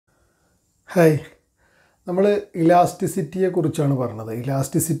Hi, നമ്മൾ ഇലാസ്റ്റിസിറ്റിയെ കുറിച്ചാണ് പറഞ്ഞത്.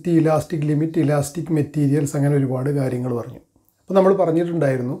 Elasticity, elastic limit, elastic materials, അങ്ങനെ ഒരുപാട് കാര്യങ്ങൾ പറഞ്ഞു. അപ്പോൾ നമ്മൾ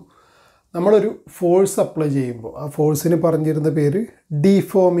പറഞ്ഞിട്ടുണ്ടായിരുന്നു, നമ്മളൊരു ഫോഴ്സ് അപ്ലൈ ചെയ്യുമ്പോൾ ആ ഫോഴ്സിന് പറഞ്ഞിരുന്ന പേര്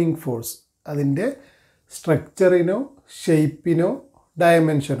ഡീഫോമിങ് ഫോഴ്സ്. അതിൻ്റെ സ്ട്രക്ചറിനോ ഷേപ്പിനോ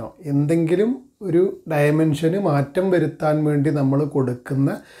ഡയമെൻഷനോ എന്തെങ്കിലും ഒരു ഡയമെൻഷന് മാറ്റം വരുത്താൻ വേണ്ടി നമ്മൾ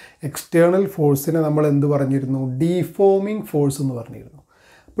കൊടുക്കുന്ന എക്സ്റ്റേണൽ ഫോഴ്സിനെ നമ്മൾ എന്ത് പറഞ്ഞിരുന്നു? ഡീഫോമിങ് ഫോഴ്സ് എന്ന് പറഞ്ഞിരുന്നു.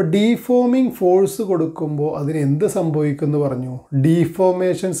 അപ്പോൾ ഡീഫോമിങ് ഫോഴ്സ് കൊടുക്കുമ്പോൾ അതിന് എന്ത് സംഭവിക്കുമെന്ന് പറഞ്ഞു?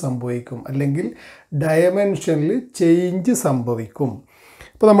 ഡീഫോമേഷൻ സംഭവിക്കും, അല്ലെങ്കിൽ ഡയമെൻഷനിൽ ചേഞ്ച് സംഭവിക്കും.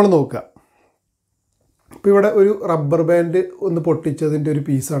 ഇപ്പോൾ നമ്മൾ നോക്കുക, ഇപ്പോൾ ഇവിടെ ഒരു റബ്ബർ ബാൻഡ് ഒന്ന് പൊട്ടിച്ചതിൻ്റെ ഒരു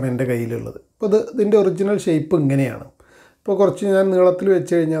പീസാണ് എൻ്റെ കയ്യിലുള്ളത്. അപ്പോൾ ഇതിൻ്റെ ഒറിജിനൽ ഷേപ്പ് ഇങ്ങനെയാണ്. ഇപ്പോൾ കുറച്ച് ഞാൻ നീളത്തിൽ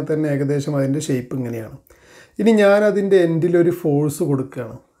വെച്ച് കഴിഞ്ഞാൽ തന്നെ ഏകദേശം അതിൻ്റെ ഷേപ്പ് ഇങ്ങനെയാണ്. ഇനി ഞാൻ അതിൻ്റെ എൻഡിലൊരു ഫോഴ്സ്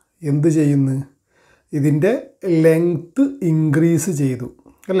കൊടുക്കുകയാണ്. എന്ത് ചെയ്യുന്നു? ഇതിൻ്റെ ലെങ്ത്ത് ഇൻക്രീസ് ചെയ്തു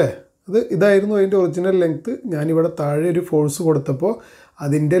അല്ലേ? ഇതായിരുന്നു അതിൻ്റെ ഒറിജിനൽ ലെങ്ത്ത്. ഞാനിവിടെ താഴെ ഒരു ഫോഴ്സ് കൊടുത്തപ്പോൾ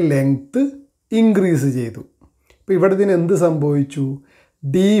അതിൻ്റെ ലെങ്ത്ത് ഇൻക്രീസ് ചെയ്തു. ഇപ്പോൾ ഇവിടെ ഇതിന് എന്ത് സംഭവിച്ചു?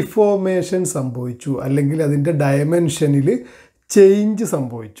 ഡീഫോമേഷൻ സംഭവിച്ചു, അല്ലെങ്കിൽ അതിൻ്റെ ഡയമെൻഷനിൽ ചേഞ്ച്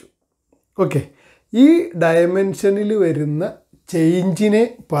സംഭവിച്ചു. ഓക്കെ, ഈ ഡയമെൻഷനിൽ വരുന്ന ചേഞ്ചിനെ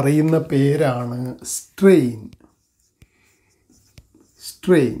പറയുന്ന പേരാണ് സ്ട്രെയിൻ.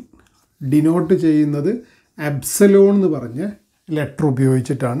 സ്ട്രെയിൻ ഡിനോട്ട് ചെയ്യുന്നത് എപ്സിലോൺ എന്ന് പറഞ്ഞ ലെറ്റർ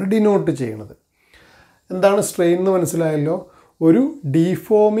ഉപയോഗിച്ചിട്ടാണ് ഡിനോട്ട് ചെയ്യുന്നത്. എന്താണ് സ്ട്രെയിൻ എന്ന് മനസ്സിലായല്ലോ? ഒരു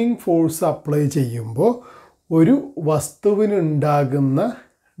ഡീഫോമിങ് ഫോഴ്സ് അപ്ലൈ ചെയ്യുമ്പോൾ ഒരു വസ്തുവിനുണ്ടാകുന്ന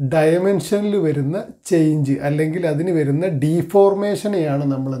ഡയമെൻഷനിൽ വരുന്ന ചേഞ്ച്, അല്ലെങ്കിൽ അതിന് വരുന്ന ഡീഫോർമേഷനെയാണ്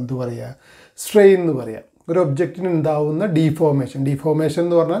നമ്മൾ എന്ത് പറയുക? സ്ട്രെയിൻ എന്ന് പറയുക. ഒരു ഒബ്ജക്റ്റിന് ഉണ്ടാവുന്ന ഡീഫോമേഷൻ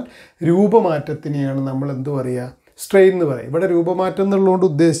എന്ന് പറഞ്ഞാൽ രൂപമാറ്റത്തിനെയാണ് നമ്മൾ എന്ത് പറയുക? സ്ട്രെയിൻ എന്ന് പറയും. ഇവിടെ രൂപമാറ്റം എന്നുള്ളതുകൊണ്ട്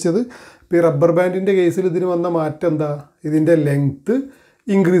ഉദ്ദേശിച്ചത്, ഇപ്പോൾ ഈ റബ്ബർ ബാൻഡിൻ്റെ കേസിൽ ഇതിന് വന്ന മാറ്റം എന്താ? ഇതിൻ്റെ ലെങ്ത്ത്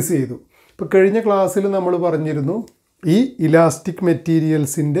ഇൻക്രീസ് ചെയ്തു. ഇപ്പോൾ കഴിഞ്ഞ ക്ലാസ്സിൽ നമ്മൾ പറഞ്ഞിരുന്നു, ഈ ഇലാസ്റ്റിക്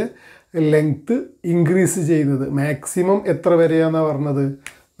മെറ്റീരിയൽസിൻ്റെ ലെങ്ത്ത് ഇൻക്രീസ് ചെയ്യുന്നത് മാക്സിമം എത്ര വരെയാണെന്നാണ് പറഞ്ഞത്?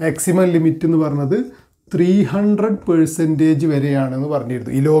 മാക്സിമം ലിമിറ്റ് എന്ന് പറഞ്ഞത് 300% വരെയാണെന്ന്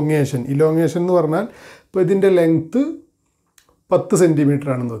പറഞ്ഞിരുന്നു. ഇലോങ്ങേഷൻ എന്ന് പറഞ്ഞാൽ ഇപ്പോൾ ഇതിൻ്റെ ലെങ്ത്ത് 10 സെൻറ്റിമീറ്റർ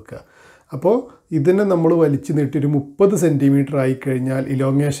ആണെന്ന് വെക്കുക. അപ്പോൾ ഇതിനെ നമ്മൾ വലിച്ചു നീട്ടി ഒരു 30 സെൻറ്റിമീറ്റർ ആയിക്കഴിഞ്ഞാൽ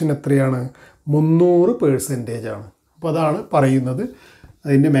ഇലോങ്ങേഷൻ എത്രയാണ്? 300% ആണ്. അപ്പോൾ അതാണ് പറയുന്നത്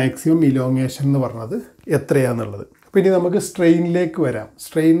അതിൻ്റെ മാക്സിമം ഇലോങ്ങേഷൻ എന്ന് പറഞ്ഞത് എത്രയാണെന്നുള്ളത്. അപ്പോൾ ഇനി നമുക്ക് സ്ട്രെയിനിലേക്ക് വരാം.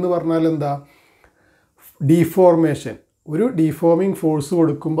 സ്ട്രെയിൻ എന്ന് പറഞ്ഞാൽ എന്താ? ഡീഫോർമേഷൻ. ഒരു ഡീഫോമിങ് ഫോഴ്സ്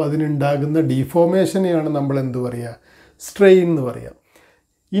കൊടുക്കുമ്പോൾ അതിനുണ്ടാകുന്ന ഡീഫോമേഷനെയാണ് നമ്മൾ എന്ത് പറയുക? സ്ട്രെയിൻ എന്ന് പറയുക.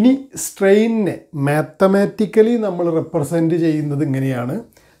 ഇനി സ്ട്രെയിനിനെ മാത്തമാറ്റിക്കലി നമ്മൾ റെപ്രസെൻറ്റ് ചെയ്യുന്നത് ഇങ്ങനെയാണ്.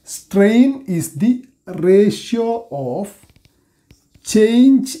 Strain is the ratio of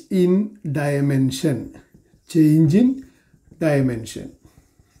change in dimension. Change in dimension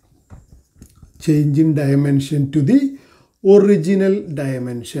to the original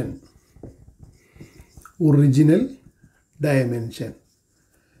dimension.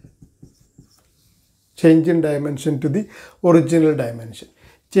 Change in dimension to the original dimension.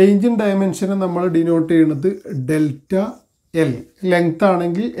 Change in dimension നമ്മൾ ഡിനോട്ട് ചെയ്യുന്നത് ഡെൽറ്റ എൽ. ലെങ്ത്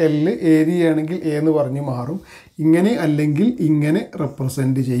ആണെങ്കിൽ L, area ആണെങ്കിൽ A എന്ന് പറഞ്ഞ് മാറും. ഇങ്ങനെ അല്ലെങ്കിൽ ഇങ്ങനെ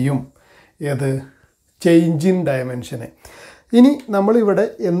റെപ്രസെൻറ്റ് ചെയ്യും. ഏത്? Change in ഡയമെൻഷനെ. ഇനി നമ്മളിവിടെ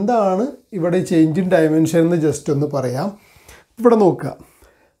എന്താണ് ഇവിടെ ചേഞ്ച് ഇൻ ഡയമെൻഷൻ എന്ന് ജസ്റ്റ് ഒന്ന് പറയാം. ഇവിടെ നോക്കുക,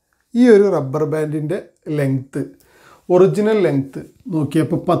 ഈ ഒരു റബ്ബർ ബാൻഡിൻ്റെ ലെങ്ത്ത്, ഒറിജിനൽ ലെങ്ത്ത്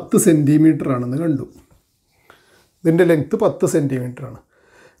നോക്കിയപ്പോൾ 10 സെൻറ്റിമീറ്റർ ആണെന്ന് കണ്ടു. ഇതിൻ്റെ ലെങ്ത്ത് 10 സെൻറ്റിമീറ്റർ ആണ്.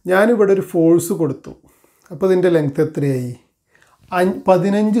 ഞാനിവിടെ ഒരു ഫോഴ്സ് കൊടുത്തു. അപ്പോൾ ഇതിൻ്റെ ലെങ്ത്ത് എത്രയായി?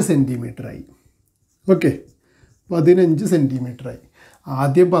 15 സെൻറ്റിമീറ്റർ ആയി. ഓക്കെ, 15 സെൻറ്റിമീറ്റർ ആയി.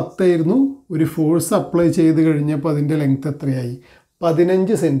 ആദ്യം 10 ആയിരുന്നു. ഒരു ഫോഴ്സ് അപ്ലൈ ചെയ്ത് കഴിഞ്ഞപ്പോൾ അതിൻ്റെ ലെങ്ത്ത് എത്രയായി?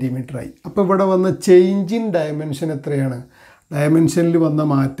 15 സെൻറ്റിമീറ്റർ ആയി. അപ്പോൾ ഇവിടെ വന്ന ചേഞ്ച് ഇൻ ഡയമെൻഷൻ എത്രയാണ്? ഡയമെൻഷനിൽ വന്ന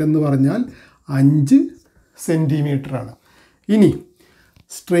മാറ്റം എന്ന് പറഞ്ഞാൽ 5 സെൻറ്റിമീറ്റർ ആണ്. ഇനി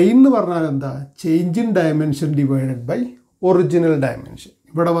സ്ട്രെയിൻ എന്ന് പറഞ്ഞാൽ എന്താ? Change in dimension divided by original dimension.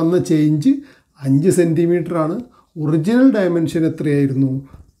 ഇവിടെ വന്ന ചേഞ്ച് 5 സെൻറ്റിമീറ്റർ ആണ്. ഒറിജിനൽ ഡയമെൻഷൻ എത്രയായിരുന്നു?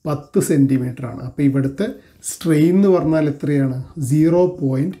 10 സെൻറ്റിമീറ്റർ ആണ്. അപ്പോൾ ഇവിടുത്തെ സ്ട്രെയിൻ എന്ന് പറഞ്ഞാൽ എത്രയാണ്?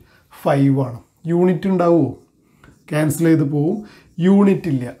 0.5 ആണ്. യൂണിറ്റ് ഉണ്ടാവുമോ? ക്യാൻസൽ ചെയ്ത് പോവും, യൂണിറ്റ്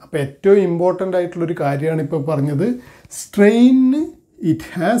ഇല്ല. അപ്പോൾ ഏറ്റവും ഇമ്പോർട്ടൻ്റ് ആയിട്ടുള്ളൊരു കാര്യമാണ് ഇപ്പോൾ പറഞ്ഞത്. Strain it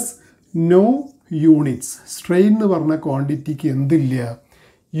has no units. Strain എന്ന് പറഞ്ഞ ക്വാണ്ടിറ്റിക്ക് എന്തില്ല?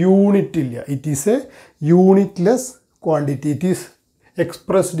 യൂണിറ്റ് ഇല്ല. It is A unitless quantity. It is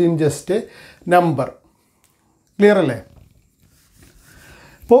expressed in just A number. Clear അല്ലേ?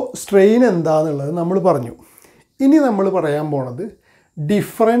 അപ്പോൾ സ്ട്രെയിൻ എന്താണെന്നുള്ളത് നമ്മൾ പറഞ്ഞു. ഇനി നമ്മൾ പറയാൻ പോണത്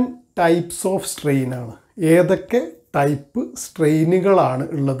ഡിഫറെൻറ്റ് ടൈപ്സ് ഓഫ് സ്ട്രെയിൻ ആണ്. ഏതൊക്കെ ടൈപ്പ് സ്ട്രെയിനുകളാണ്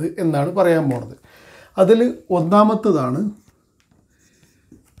ഉള്ളത് എന്നാണ് പറയാൻ പോണത്. അതിൽ ഒന്നാമത്തതാണ്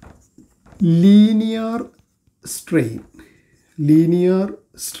ലീനിയർ സ്ട്രെയിൻ. ലീനിയർ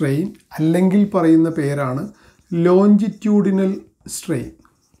സ്ട്രെയിൻ അല്ലെങ്കിൽ പറയുന്ന പേരാണ് ലോഞ്ചിറ്റ്യൂഡിനൽ സ്ട്രെയിൻ.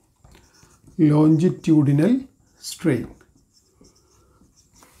 ലോഞ്ചിറ്റ്യൂഡിനൽ സ്ട്രെയിൻ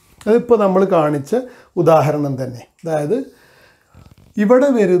അതിപ്പോൾ നമ്മൾ കാണിച്ച ഉദാഹരണം തന്നെ. അതായത് ഇവിടെ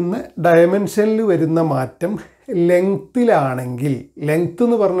വരുന്ന ഡയമെൻഷനിൽ വരുന്ന മാറ്റം ലെങ്ത്തിലാണെങ്കിൽ, ലെങ്ത്ത്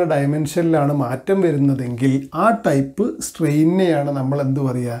എന്ന് പറഞ്ഞ ഡയമെൻഷനിലാണ് മാറ്റം വരുന്നതെങ്കിൽ ആ ടൈപ്പ് സ്ട്രെയിനെയാണ് നമ്മൾ എന്ത്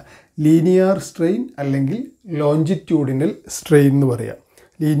പറയുക, ലീനിയർ സ്ട്രെയിൻ അല്ലെങ്കിൽ ലോഞ്ചിറ്റ്യൂഡിനൽ സ്ട്രെയിൻ എന്ന് പറയുക.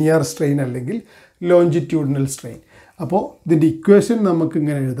 ലീനിയർ സ്ട്രെയിൻ അല്ലെങ്കിൽ ലോഞ്ചിറ്റ്യൂഡിനൽ സ്ട്രെയിൻ. അപ്പോൾ ഇതിൻ്റെ ഇക്വേഷൻ നമുക്ക്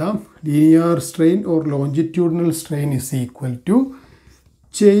ഇങ്ങനെ എഴുതാം. Linear strain or longitudinal strain is equal to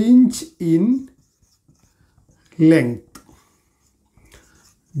change in length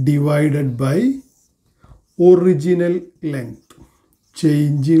divided by original length.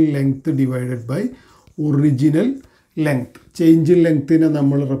 Change in length divided by original length. Change in ലെങ്ത്തിനെ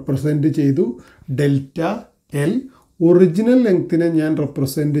നമ്മൾ represent ചെയ്തു ഡെൽറ്റ എൽ. ഒറിജിനൽ ലെങ്ത്തിനെ ഞാൻ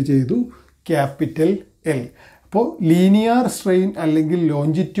represent ചെയ്തു capital L. അപ്പോൾ linear strain അല്ലെങ്കിൽ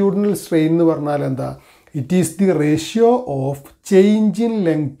longitudinal strain എന്ന് പറഞ്ഞാൽ എന്താ? It is the ratio of change in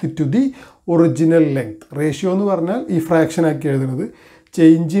length to the original length. Ratio എന്ന് പറഞ്ഞാൽ ഈ ഫ്രാക്ഷൻ ആക്കി എഴുതുന്നത്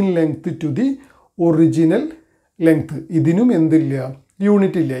change in length to the original length. ഇതിനും എന്തില്ല?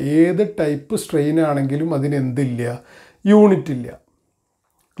 യൂണിറ്റ് ഇല്ല. ഏത് ടൈപ്പ് സ്ട്രെയിൻ ആണെങ്കിലും അതിന് എന്തില്ല? യൂണിറ്റ് ഇല്ല.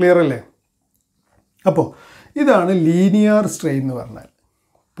 ക്ലിയർ അല്ലേ? അപ്പോൾ ഇതാണ് ലീനിയർ സ്ട്രെയിൻ എന്ന് പറഞ്ഞാൽ.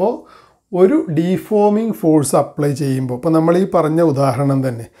 അപ്പോൾ ഒരു ഡീഫോമിങ് ഫോഴ്സ് അപ്ലൈ ചെയ്യുമ്പോൾ, ഇപ്പോൾ നമ്മൾ ഈ പറഞ്ഞ ഉദാഹരണം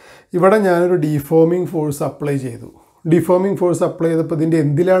തന്നെ, ഇവിടെ ഞാനൊരു ഡീഫോമിങ് ഫോഴ്സ് അപ്ലൈ ചെയ്തു. ഡിഫോമിങ് ഫോഴ്സ് അപ്ലൈ ചെയ്തപ്പോൾ ഇതിൻ്റെ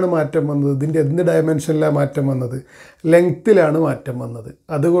എന്തിലാണ് മാറ്റം വന്നത്? ഇതിൻ്റെ എന്ത് ഡയമെൻഷനിലാണ് മാറ്റം വന്നത്? ലെങ്ത്തിലാണ് മാറ്റം വന്നത്.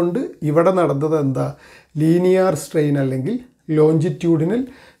 അതുകൊണ്ട് ഇവിടെ നടന്നത് എന്താ? ലീനിയർ സ്ട്രെയിൻ അല്ലെങ്കിൽ ലോഞ്ചിറ്റ്യൂഡിനൽ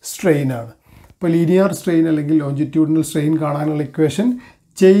സ്ട്രെയിൻ ആണ്. ഇപ്പോൾ ലീനിയർ സ്ട്രെയിൻ അല്ലെങ്കിൽ ലോഞ്ചിറ്റ്യൂഡിനൽ സ്ട്രെയിൻ കാണാനുള്ള equation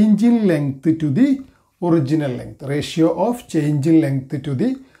change in length to the original length. Ratio of change in length to the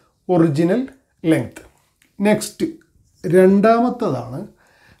original length. Next രണ്ടാമത്തതാണ്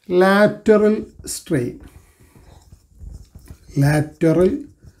lateral strain. Lateral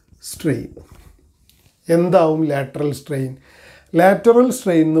strain എന്താവും? Lateral strain. ലാറ്ററൽ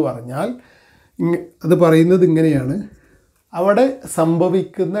സ്ട്രെയിൻ എന്ന് പറഞ്ഞാൽ അത് പറയുന്നത് ഇങ്ങനെയാണ്. അവിടെ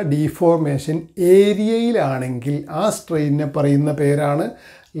സംഭവിക്കുന്ന ഡീഫോർമേഷൻ ഏരിയയിലാണെങ്കിൽ ആ സ്ട്രെയിനിനെ പറയുന്ന പേരാണ്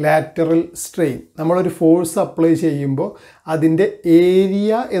ലാറ്ററൽ സ്ട്രെയിൻ. നമ്മളൊരു ഫോഴ്സ് അപ്ലൈ ചെയ്യുമ്പോൾ അതിൻ്റെ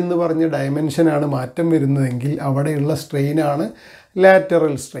ഏരിയ എന്ന് പറഞ്ഞ ഡയമെൻഷനാണ് മാറ്റം വരുന്നതെങ്കിൽ അവിടെയുള്ള സ്ട്രെയിനാണ്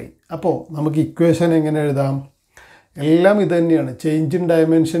ലാറ്ററൽ സ്ട്രെയിൻ. അപ്പോൾ നമുക്ക് ഇക്വേഷൻ എങ്ങനെ എഴുതാം? എല്ലാം ഇത് തന്നെയാണ്. Change in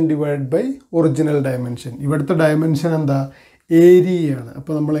dimension divide by original dimension. ഇവിടുത്തെ ഡയമെൻഷൻ എന്താ? ഏരിയയാണ്.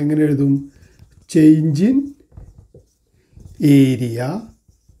 അപ്പോൾ നമ്മൾ എങ്ങനെ എഴുതും? Change in area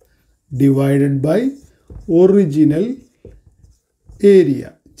divided by original area.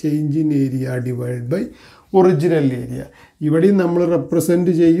 Change in area divided by original area. ഇവിടെയും നമ്മൾ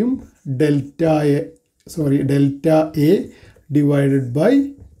റെപ്രസെൻറ്റ് ചെയ്യും delta A divided by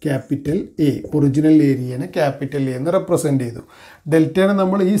capital A. Original ഏരിയനെ capital A എന്ന് റെപ്രസെൻറ്റ് ചെയ്തു. ഡെൽറ്റേനെ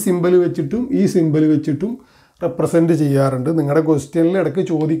നമ്മൾ ഈ സിമ്പൽ വെച്ചിട്ടും ഈ സിമ്പൽ വെച്ചിട്ടും റെപ്രസെൻറ്റ് ചെയ്യാറുണ്ട്. നിങ്ങളുടെ ക്വസ്റ്റ്യനിൽ ഇടയ്ക്ക്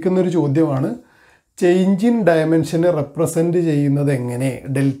ചോദിക്കുന്നൊരു ചോദ്യമാണ് ചേഞ്ച് ഇൻ ഡയമെൻഷനെ റെപ്രസെൻറ്റ് ചെയ്യുന്നത് എങ്ങനെ,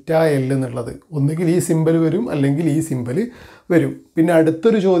 ഡെൽറ്റ എൽ എന്നുള്ളത്. ഒന്നുകിൽ ഈ സിമ്പൽ വരും അല്ലെങ്കിൽ ഈ സിമ്പൽ വരും. പിന്നെ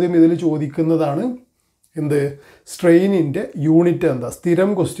അടുത്തൊരു ചോദ്യം ഇതിൽ ചോദിക്കുന്നതാണ് എന്ത്? സ്ട്രെയിനിൻ്റെ യൂണിറ്റ് എന്താ?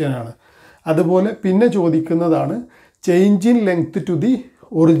 സ്ഥിരം ക്വസ്റ്റ്യനാണ്. അതുപോലെ പിന്നെ ചോദിക്കുന്നതാണ് change in length to the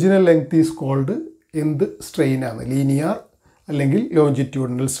original length is called എന്ത് സ്ട്രെയിനാണ്? ലീനിയർ അല്ലെങ്കിൽ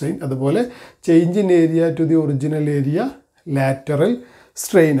ലോഞ്ചിറ്റ്യൂഡിനൽ സ്ട്രെയിൻ. അതുപോലെ change in area to the original area lateral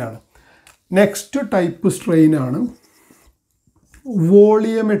സ്ട്രെയിനാണ്. Next type സ്ട്രെയിനാണ്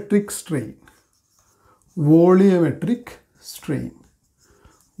volumetric strain. Volumetric strain.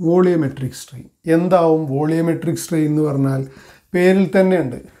 Volumetric strain എന്താവും? വോളിയമെട്രിക് സ്ട്രെയിൻ എന്ന് പറഞ്ഞാൽ പേരിൽ തന്നെ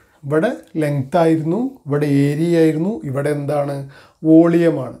ഉണ്ട്. ഇവിടെ ലെങ്ത് ആയിരുന്നു, ഇവിടെ ഏരിയ ആയിരുന്നു, ഇവിടെ എന്താണ്?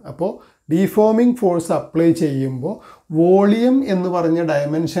 വോളിയമാണ്. അപ്പോൾ ഡീഫോമിങ് ഫോഴ്സ് അപ്ലൈ ചെയ്യുമ്പോൾ വോളിയം എന്ന് പറഞ്ഞ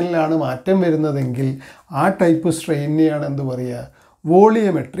ഡയമെൻഷനിലാണ് മാറ്റം വരുന്നതെങ്കിൽ ആ ടൈപ്പ് സ്ട്രെയിനെയാണ് എന്ത് പറയുക?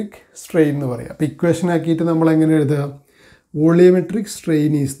 വോളിയമെട്രിക് സ്ട്രെയിൻ എന്ന് പറയുക. അപ്പോൾ ഇക്വേഷൻ ആക്കിയിട്ട് നമ്മൾ എങ്ങനെ എഴുതുക? Volumetric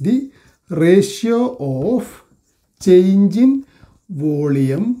strain is the ratio of change in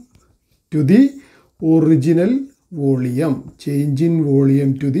volume to the original volume. Change in volume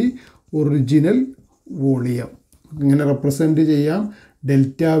to the original volume. ഇങ്ങനെ റെപ്രസെൻറ്റ് ചെയ്യാം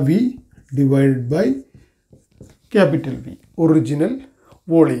delta V divided by capital V, original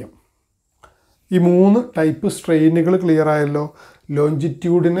volume. ഈ മൂന്ന് ടൈപ്പ് സ്ട്രെയിനുകൾ ക്ലിയർ ആയല്ലോ.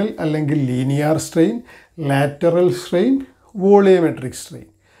 Longitudinal അല്ലെങ്കിൽ linear strain, lateral strain, volumetric strain.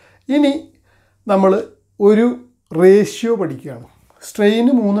 ഇനി നമ്മൾ ഒരു ratio പഠിക്കുകയാണ്.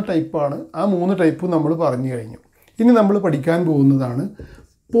 സ്ട്രെയിന് 3 ടൈപ്പാണ്. ആ 3 ടൈപ്പ് നമ്മൾ പറഞ്ഞു കഴിഞ്ഞു. ഇനി നമ്മൾ പഠിക്കാൻ പോകുന്നതാണ്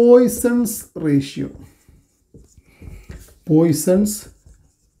poisons ratio. Poisons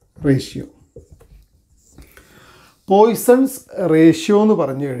ratio. Poisons ratio എന്ന്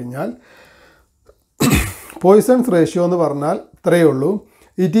പറഞ്ഞു കഴിഞ്ഞാൽ പോയ്സൺസ് റേഷ്യോ എന്ന് പറഞ്ഞാൽ ഇത്രയേ ഉള്ളൂ.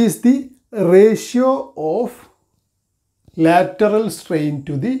 It is the ratio of lateral strain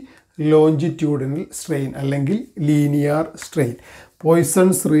to the longitudinal strain അല്ലെങ്കിൽ linear strain.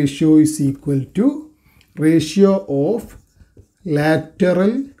 Poisons ratio is equal to ratio of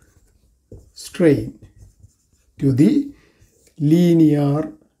lateral strain to the linear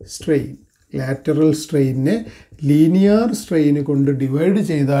strain. Lateral സ്ട്രെയിനെ linear strain കൊണ്ട് divide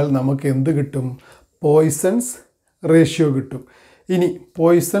ചെയ്താൽ നമുക്ക് എന്ത് കിട്ടും? പോയ്സൺസ് റേഷ്യോ കിട്ടും. ഇനി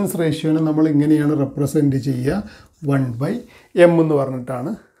poisons റേഷ്യോനെ നമ്മൾ ഇങ്ങനെയാണ് റെപ്രസെൻറ്റ് ചെയ്യുക. 1/m എന്ന്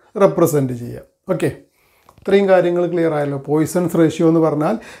പറഞ്ഞിട്ടാണ് റെപ്രസെൻറ്റ് ചെയ്യുക. ഓക്കെ, ഇത്രയും കാര്യങ്ങൾ ക്ലിയർ ആയല്ലോ. പോയ്സൺസ് റേഷ്യോ എന്ന്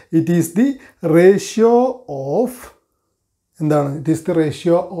പറഞ്ഞാൽ it is the ratio of എന്താണ്? It is the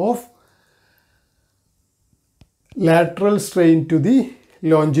ratio of lateral strain to the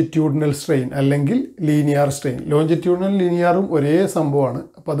longitudinal strain അല്ലെങ്കിൽ ലീനിയർ സ്ട്രെയിൻ. ലോഞ്ചിറ്റ്യൂഡിനൽ ലീനിയറും ഒരേ സംഭവമാണ്,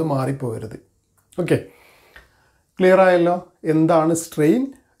 അപ്പോൾ അത് മാറിപ്പോകരുത്. ഓക്കെ, ക്ലിയർ ആയല്ലോ. എന്താണ് strain,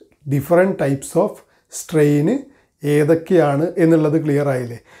 different types of strain ഏതൊക്കെയാണ് എന്നുള്ളത് ക്ലിയർ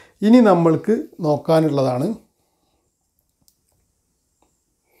ആയില്ലേ? ഇനി നമ്മൾക്ക് നോക്കാനുള്ളതാണ്,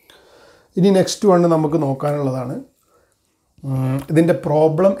 ഇനി നെക്സ്റ്റ് വൺ നമുക്ക് നോക്കാനുള്ളതാണ് ഇതിൻ്റെ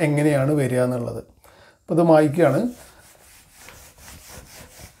പ്രോബ്ലം എങ്ങനെയാണ് വരിക എന്നുള്ളത്. അപ്പോൾ ഇത് വായിക്കുകയാണ്.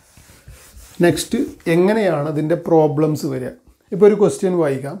 നെക്സ്റ്റ് എങ്ങനെയാണ് ഇതിൻ്റെ പ്രോബ്ലംസ് വരിക. ഇപ്പോൾ ഒരു ക്വസ്റ്റ്യൻ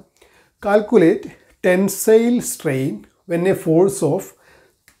വായിക്കാം. Calculate tensile strain when A force of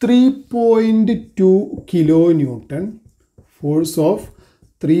 3.2 kilonewton, force of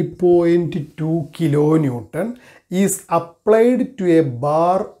 3.2 kilonewton is applied to a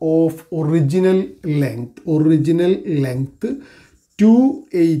bar of original length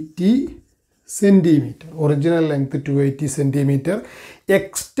 280 centimeter. Original length 280 centimeter.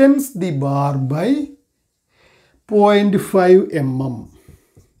 Extends the bar by 0.5 mm.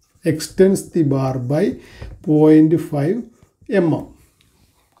 Extends the bar by 0.5 mm.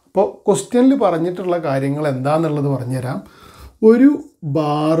 അപ്പോൾ ക്വസ്റ്റ്യനിൽ പറഞ്ഞിട്ടുള്ള കാര്യങ്ങൾ എന്താണെന്നുള്ളത് പറഞ്ഞുതരാം. ഒരു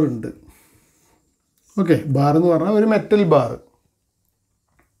ബാറുണ്ട്. Okay, bar എന്ന് പറഞ്ഞാൽ ഒരു മെറ്റൽ ബാർ,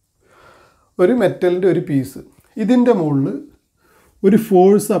 ഒരു മെറ്റലിൻ്റെ ഒരു പീസ്. ഇതിൻ്റെ മുകളിൽ ഒരു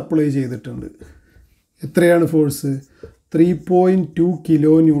ഫോഴ്സ് അപ്ലൈ ചെയ്തിട്ടുണ്ട്. എത്രയാണ് ഫോഴ്സ്? 3.2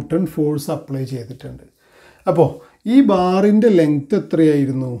 kilonewton ഫോഴ്സ് അപ്ലൈ ചെയ്തിട്ടുണ്ട്. അപ്പോൾ ഈ ബാറിൻ്റെ ലെങ്ത്ത്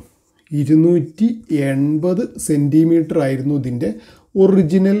എത്രയായിരുന്നു? 280 സെൻറ്റിമീറ്റർ ആയിരുന്നു ഇതിൻ്റെ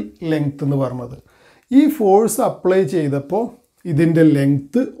ഒറിജിനൽ ലെങ്ത്ത് എന്ന് പറഞ്ഞത്. ഈ ഫോഴ്സ് അപ്ലൈ ചെയ്തപ്പോൾ ഇതിൻ്റെ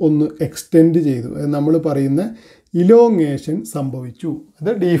ലെങ്ത്ത് ഒന്ന് എക്സ്റ്റെൻഡ് ചെയ്തു. നമ്മൾ പറയുന്ന ഇലോങ്ങേഷൻ സംഭവിച്ചു.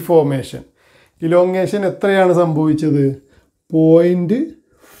 അത് ഡീഫോർമേഷൻ. ഇലോങ്ങേഷൻ എത്രയാണ് സംഭവിച്ചത്?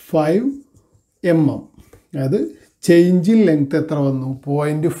 0.5 mm. അത് ചേഞ്ച് ഇൻ ലെങ്ത്ത് എത്ര വന്നു?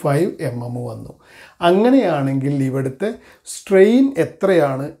 0.5 mm വന്നു. അങ്ങനെയാണെങ്കിൽ ഇവിടുത്തെ സ്ട്രെയിൻ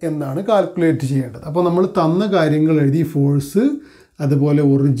എത്രയാണ് എന്നാണ് കാൽക്കുലേറ്റ് ചെയ്യേണ്ടത്. അപ്പോൾ നമ്മൾ തന്ന കാര്യങ്ങൾ എഴുതി. ഫോഴ്സ്, അതുപോലെ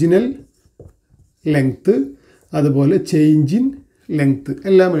ഒറിജിനൽ ലെങ്ത്ത്, അതുപോലെ ചേഞ്ച് ഇൻ ലെങ്ത്ത്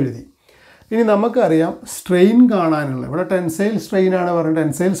എല്ലാം എഴുതി. ഇനി നമുക്കറിയാം സ്ട്രെയിൻ കാണാനുള്ള, ഇവിടെ ടെൻസൈൽ സ്ട്രെയിൻ ആണ് പറയുന്നത്.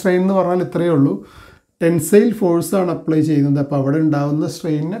 ടെൻസൈൽ സ്ട്രെയിൻ എന്ന് പറഞ്ഞാൽ ഇത്രയേ ഉള്ളൂ. ടെൻസൈൽ ഫോഴ്സാണ് അപ്ലൈ ചെയ്യുന്നത്. അപ്പോൾ അവിടെ ഉണ്ടാകുന്ന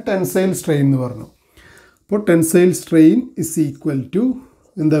സ്ട്രെയിനിനെ ടെൻസൈൽ സ്ട്രെയിൻ എന്ന് പറഞ്ഞു. അപ്പോൾ tensile strain is equal to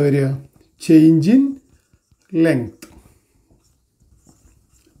എന്താ വരിക? Change in length.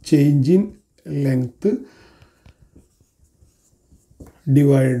 Change in length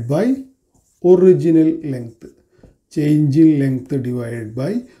divided by original length. Change in length divided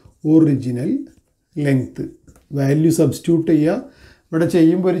by original length. Value substitute ചെയ്യുക. ഇവിടെ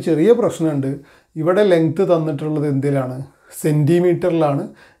ചെയ്യുമ്പോൾ ഒരു ചെറിയ പ്രശ്നമുണ്ട്. ഇവിടെ ലെങ്ത്ത് തന്നിട്ടുള്ളത് എന്തിലാണ്? സെൻറ്റിമീറ്ററിലാണ്.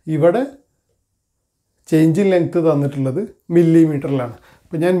 ഇവിടെ ചേഞ്ച് ഇൻ ലെങ്ത്ത് തന്നിട്ടുള്ളത് മില്ലിമീറ്ററിലാണ്.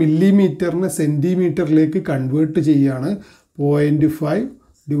 അപ്പോൾ ഞാൻ മില്ലിമീറ്ററിനെ സെൻറ്റിമീറ്ററിലേക്ക് കൺവേർട്ട് ചെയ്യുകയാണ്. 0.5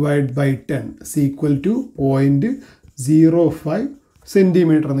 divided by 10 is equal to 0.05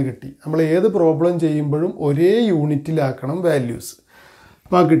 centimetre എന്ന് കിട്ടി. നമ്മൾ ഏത് പ്രോബ്ലം ചെയ്യുമ്പോഴും ഒരേ യൂണിറ്റിലാക്കണം വാല്യൂസ്.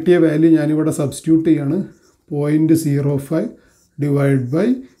 അപ്പോൾ ആ കിട്ടിയ വാല്യൂ ഞാനിവിടെ സബ്സ്റ്റിറ്റ്യൂട്ട് ചെയ്യാണ്. 0.05 divided by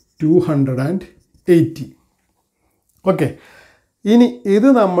 280. ഓക്കെ, ഇനി ഇത്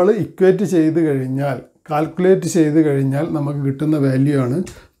നമ്മൾ ഇക്വേറ്റ് ചെയ്ത് കഴിഞ്ഞാൽ, കാൽക്കുലേറ്റ് ചെയ്ത് കഴിഞ്ഞാൽ നമുക്ക് കിട്ടുന്ന വാല്യൂ ആണ്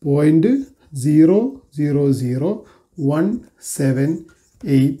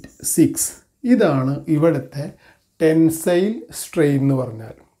 0.000176. ഇതാണ് ഇവിടുത്തെ ടെൻസൈൽ സ്ട്രെയിൻ എന്ന്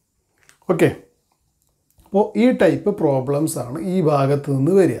പറഞ്ഞാൽ. ഓക്കെ, അപ്പോൾ ഈ ടൈപ്പ് പ്രോബ്ലംസ് ആണ് ഈ ഭാഗത്ത്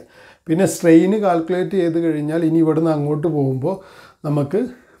നിന്ന് വരിക. പിന്നെ സ്ട്രെയിന് കാൽക്കുലേറ്റ് ചെയ്ത് കഴിഞ്ഞാൽ ഇനി ഇവിടുന്ന് അങ്ങോട്ട് പോകുമ്പോൾ നമുക്ക്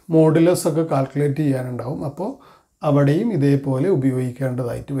മോഡുലസ് ഒക്കെ കാൽക്കുലേറ്റ് ചെയ്യാനുണ്ടാവും. അപ്പോൾ അവിടെയും ഇതേപോലെ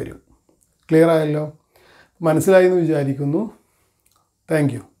ഉപയോഗിക്കേണ്ടതായിട്ട് വരും. ക്ലിയർ ആയല്ലോ? മനസ്സിലായി എന്ന് വിചാരിക്കുന്നു.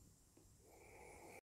 Thank you.